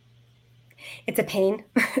 It's a pain.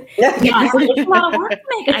 Yeah, it's a lot of work to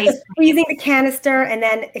make ice cream. Freezing the canister, and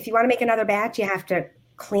then if you want to make another batch, you have to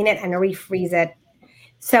clean it and refreeze it.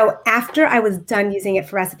 So after I was done using it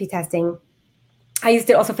for recipe testing, I used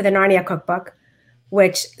it also for the Narnia cookbook,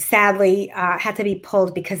 which sadly had to be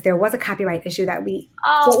pulled because there was a copyright issue that we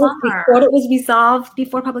thought it was resolved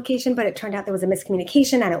before publication, but it turned out there was a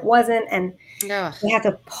miscommunication and it wasn't, and we had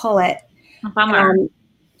to pull it. Bummer.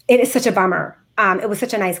 It is such a bummer. It was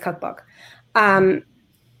such a nice cookbook.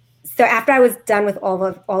 So after I was done with all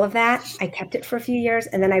of that, I kept it for a few years,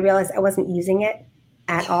 and then I realized I wasn't using it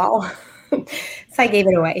at all. So I gave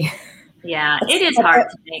it away. Yeah, it is hard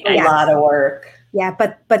to make. A lot of work. Yeah,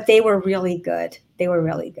 but they were really good. They were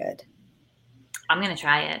really good. I'm going to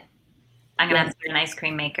try it. I'm going to have to get an ice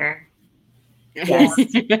cream maker. Yes,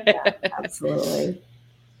 yeah, absolutely.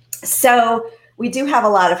 So we do have a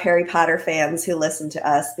lot of Harry Potter fans who listen to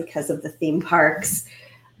us because of the theme parks.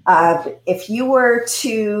 If you were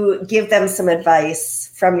to give them some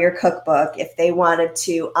advice from your cookbook, if they wanted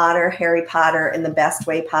to honor Harry Potter in the best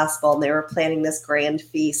way possible, and they were planning this grand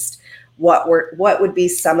feast, what would be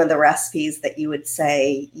some of the recipes that you would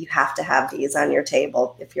say you have to have these on your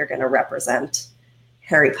table if you're going to represent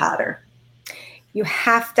Harry Potter? You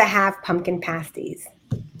have to have pumpkin pasties.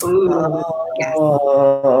 Ooh. Yes.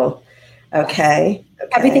 Okay.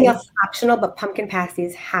 Everything else is optional, but pumpkin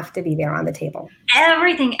pasties have to be there on the table.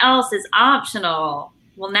 Everything else is optional.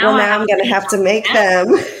 Well, now I'm going to have to make them.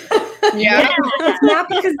 Yeah. It's not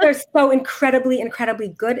because they're so incredibly, incredibly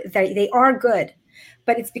good. They are good,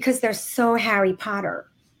 but it's because they're so Harry Potter.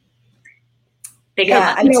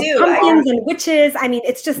 Yeah, I do. Pumpkins and witches. I mean,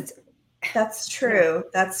 it's just. That's true.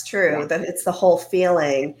 That's true. Yeah. It's the whole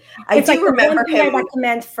feeling. It's I do remember him. I him.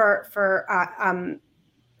 recommend for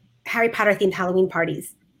Harry Potter themed Halloween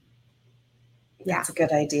parties. Yeah, That's a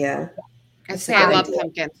good idea. I say I love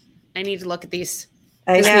pumpkins. I need to look at these.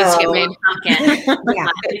 I This needs to get know. made. pumpkin. Yeah.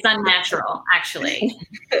 It's unnatural, actually.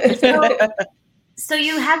 So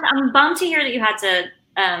you had. I'm bummed to hear that you had to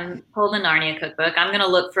pull the Narnia cookbook. I'm going to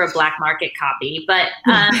look for a black market copy, but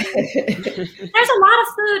there's a lot of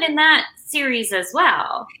food in that series as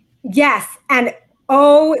well. Yes, and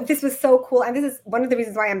this was so cool, and this is one of the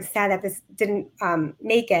reasons why I'm sad that this didn't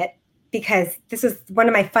make it, because this was one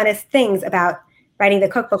of my funnest things about writing the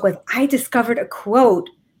cookbook was I discovered a quote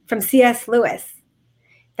from C.S. Lewis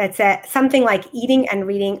that said something like, "Eating and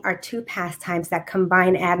reading are two pastimes that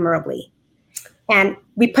combine admirably," and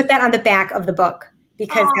we put that on the back of the book.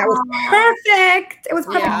 Because that was perfect. It was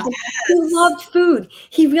perfect. Yeah. He loved food.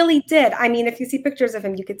 He really did. I mean, if you see pictures of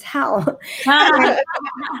him, you could tell.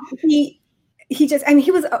 He just, I mean, he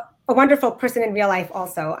was a wonderful person in real life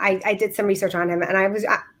also. I did some research on him, and I was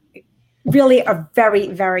really a very,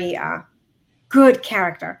 very good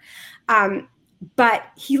character. But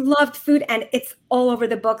he loved food, and it's all over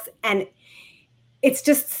the books, and it's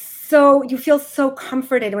just so, you feel so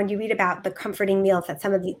comforted when you read about the comforting meals that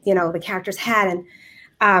some of the, the characters had. And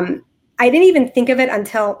I didn't even think of it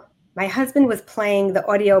until my husband was playing the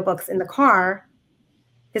audiobooks in the car.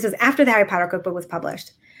 This was after the Harry Potter cookbook was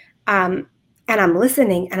published. And I'm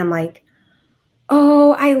listening and I'm like,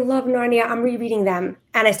 oh, I love Narnia. I'm rereading them.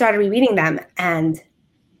 And I started rereading them, and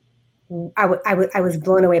I was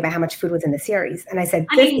blown away by how much food was in the series. And I said,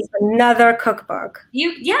 this is another cookbook.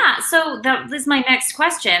 So that is my next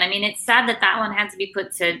question. I mean, it's sad that one had to be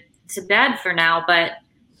put to bed for now, but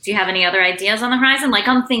do you have any other ideas on the horizon? Like,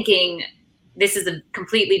 I'm thinking this is a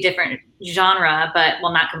completely different genre, but,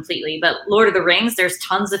 well, not completely, but Lord of the Rings, there's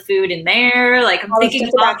tons of food in there. Like, I'm thinking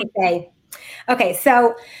about to say. Okay,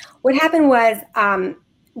 so what happened was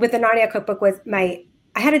with the Narnia cookbook was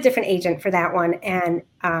I had a different agent for that one, and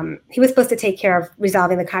he was supposed to take care of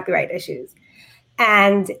resolving the copyright issues.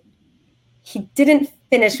 And he didn't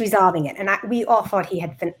finish resolving it, and we all thought he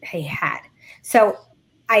had. So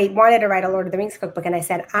I wanted to write a Lord of the Rings cookbook, and I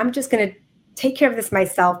said, I'm just going to take care of this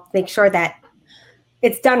myself, make sure that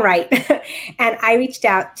it's done right. And I reached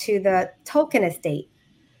out to the Tolkien estate,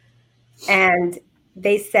 and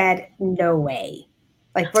they said, no way.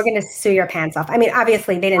 Like, we're going to sue your pants off. I mean,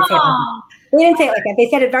 obviously, they didn't say it like that. They didn't say it like that. They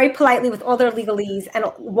said it very politely with all their legalese and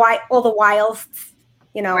all the wiles,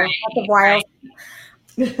 you know, Right, lots of wiles.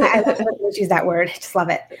 I love to use that word. I just love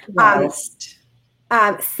it.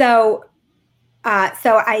 So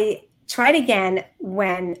I tried again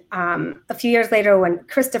when a few years later when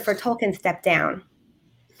Christopher Tolkien stepped down.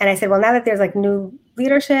 And I said, well, now that there's like new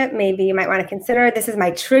leadership, maybe you might want to consider. This is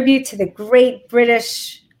my tribute to the great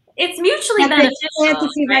British. It's mutually beneficial.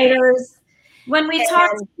 Fantasy right? writers. When we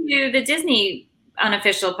talked to the Disney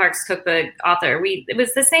unofficial Parks Cookbook author, it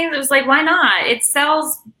was the same. It was like, why not? It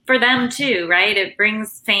sells for them too, right? It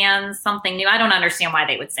brings fans something new. I don't understand why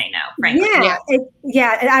they would say no, frankly.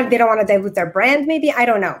 Yeah. They don't want to dilute their brand, maybe. I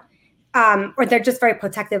don't know. Or they're just very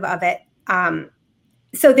protective of it.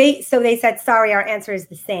 So they said, sorry, our answer is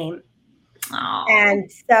the same. Oh.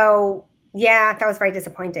 And so, yeah, that was very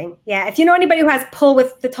disappointing. Yeah. If you know anybody who has pull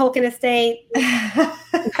with the Tolkien estate.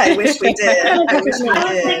 I wish we did. I was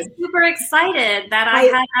like super excited that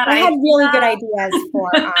I had really good ideas for,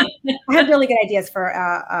 I had really good ideas for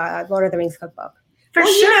Lord of the Rings cookbook. For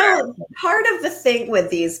sure. You know, part of the thing with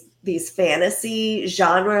these fantasy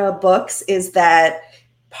genre books is that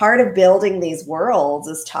part of building these worlds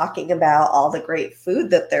is talking about all the great food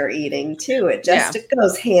that they're eating too. It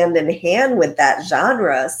goes hand in hand with that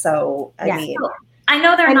genre. So I mean, I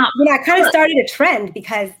know they're not. You know, I kind of started a trend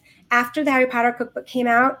because after the Harry Potter cookbook came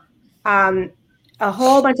out, a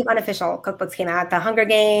whole bunch of unofficial cookbooks came out, the Hunger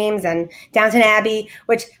Games and Downton Abbey,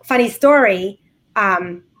 which, funny story,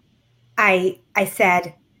 I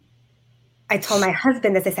told my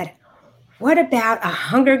husband this, I said, what about a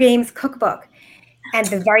Hunger Games cookbook? And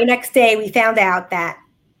the very next day, we found out that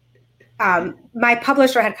my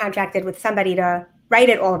publisher had contracted with somebody to write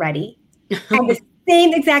it already. And the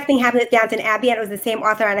same exact thing happened at Downton Abbey, and it was the same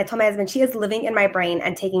author. And I told my husband, she is living in my brain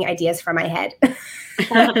and taking ideas from my head.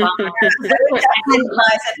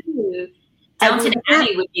 Downton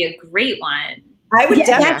Abbey would be a great one. I would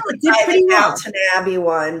definitely buy the Downton Abbey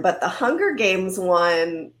one, but the Hunger Games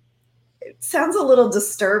one, it sounds a little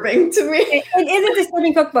disturbing to me. It is a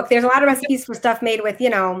disturbing cookbook. There's a lot of recipes for stuff made with,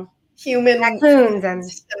 human raccoons and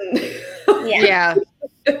yeah.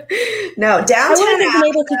 No, Downton I wouldn't have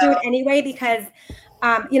been able to do it anyway because,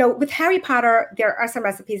 with Harry Potter, there are some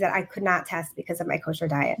recipes that I could not test because of my kosher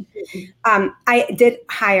diet. I did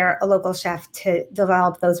hire a local chef to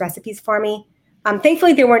develop those recipes for me.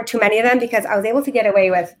 Thankfully, there weren't too many of them because I was able to get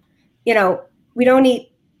away with, we don't eat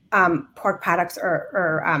pork products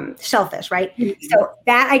or shellfish, right? Mm-hmm. So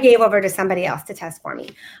that I gave over to somebody else to test for me.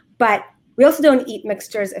 But we also don't eat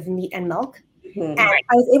mixtures of meat and milk. Mm-hmm. And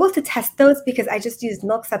I was able to test those because I just used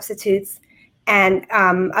milk substitutes and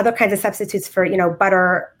other kinds of substitutes for,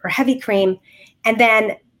 butter or heavy cream. And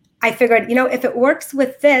then I figured, if it works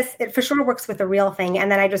with this, it for sure works with the real thing.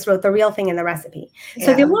 And then I just wrote the real thing in the recipe. Yeah.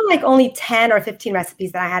 So there were like only 10 or 15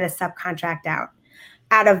 recipes that I had to subcontract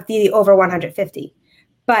out of the over 150.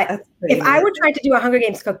 But if I were trying to do a Hunger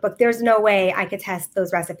Games cookbook, there's no way I could test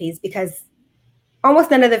those recipes because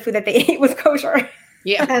almost none of the food that they ate was kosher.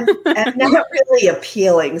 Yeah. and not really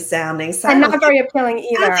appealing sounding. So and not very appealing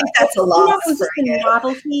either. I think that's a loss. It was just a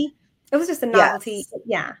novelty. It was just a novelty.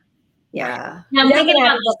 Yes. Yeah. Now, I'm thinking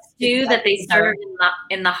about the stew that they serve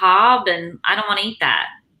in the hob, and I don't want to eat that.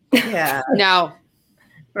 Yeah. No.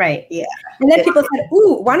 Right. Yeah. And then people said,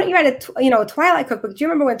 "Ooh, why don't you write a Twilight cookbook?" Do you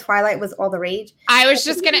remember when Twilight was all the rage? I was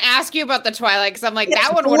just going to ask you about the Twilight because I'm like,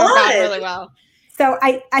 that one would have gone really well. So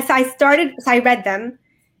I read them,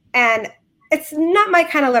 and it's not my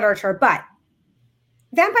kind of literature, but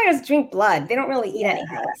vampires drink blood. They don't really eat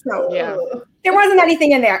anything. So there wasn't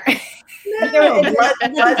anything in there. No,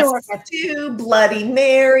 blood stew, Bloody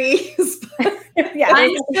Marys.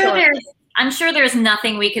 I'm sure there's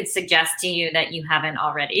nothing we could suggest to you that you haven't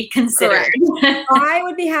already considered. I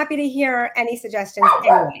would be happy to hear any suggestions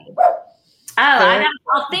anyway.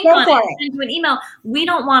 I'll think on it. Send you an email. We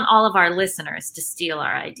don't want all of our listeners to steal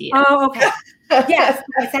our ideas. Oh, okay. Yes,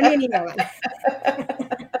 send me an email.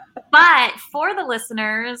 But for the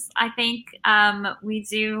listeners, I think we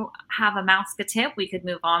do have a Mouska tip we could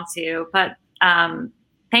move on to. But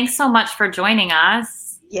thanks so much for joining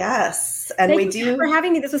us. Yes, and Thank you for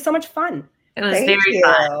having me. This was so much fun. It was very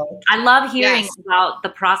fun. I love hearing about the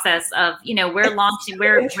process of, we're launching,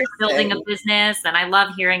 we're building a business. And I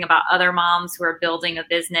love hearing about other moms who are building a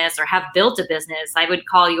business or have built a business. I would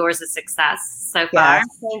call yours a success so far. Yes.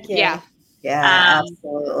 Thank you. Yeah,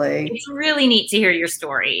 absolutely. It's really neat to hear your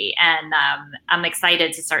story. And I'm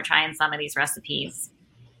excited to start trying some of these recipes.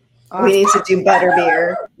 We need to do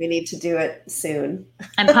butterbeer. We need to do it soon.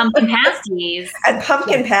 And pumpkin pasties. And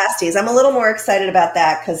pumpkin pasties. I'm a little more excited about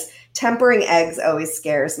that because tempering eggs always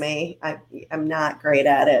scares me. I'm not great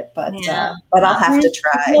at it, but I'll have to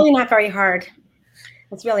try. It's really not very hard.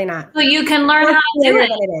 It's really not. Well, you can learn how to do it.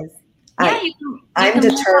 It is. Yeah, I'm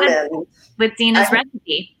determined with Dina's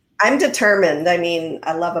recipe. I'm determined. I mean,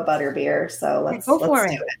 I love a butterbeer, so let's do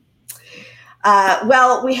it.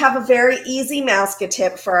 Well, we have a very easy Mouska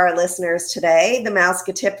tip for our listeners today. The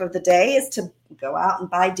Mouska tip of the day is to go out and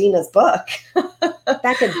buy Dina's book.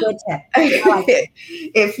 That's a good tip.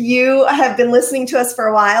 If you have been listening to us for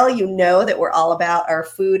a while, you know that we're all about our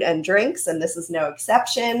food and drinks, and this is no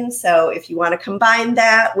exception. So if you want to combine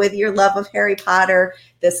that with your love of Harry Potter,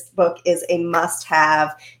 this book is a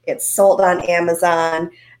must-have. It's sold on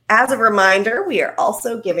Amazon. As a reminder, we are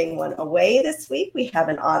also giving one away this week. We have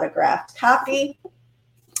an autographed copy.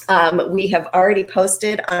 We have already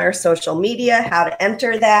posted on our social media how to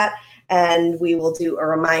enter that, and we will do a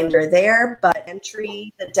reminder there. But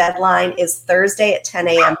the deadline is Thursday at 10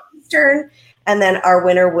 a.m. Eastern, and then our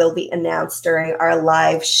winner will be announced during our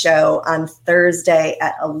live show on Thursday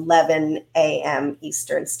at 11 a.m.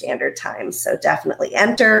 Eastern Standard Time. So definitely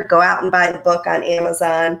enter. Go out and buy the book on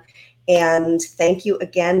Amazon. And thank you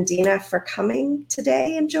again, Dina, for coming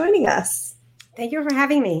today and joining us. Thank you for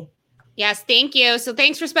having me. Yes, thank you. So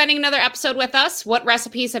thanks for spending another episode with us. What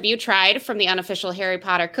recipes have you tried from the unofficial Harry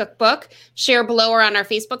Potter cookbook? Share below or on our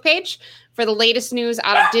Facebook page. For the latest news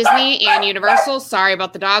out of Disney and Universal, sorry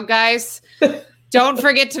about the dog, guys. Don't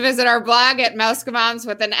forget to visit our blog at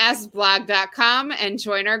mouskamoms.blog.com and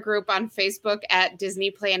join our group on Facebook at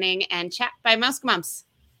Disney Planning and Chat by Mouska Moms.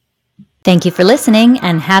 Thank you for listening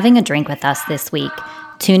and having a drink with us this week.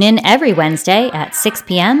 Tune in every Wednesday at 6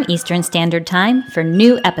 p.m. Eastern Standard Time for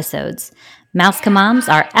new episodes. Mouska Moms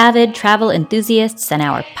are avid travel enthusiasts, and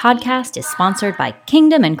our podcast is sponsored by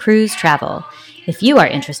Kingdom and Cruise Travel. If you are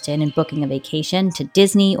interested in booking a vacation to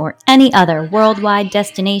Disney or any other worldwide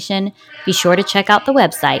destination, be sure to check out the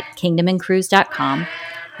website, kingdomandcruise.com,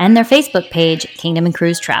 and their Facebook page, Kingdom and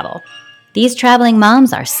Cruise Travel. These traveling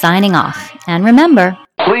moms are signing off. And remember,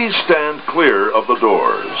 please stand clear of the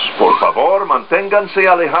doors. Por favor, manténganse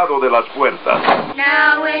alejado de las puertas.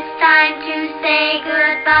 Now it's time to say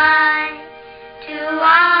goodbye to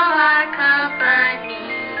all our company.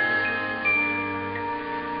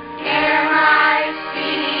 M-I-C.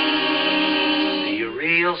 See you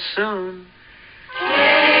real soon.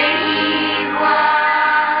 K-E-Y.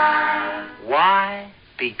 Why?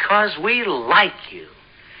 Because we like you.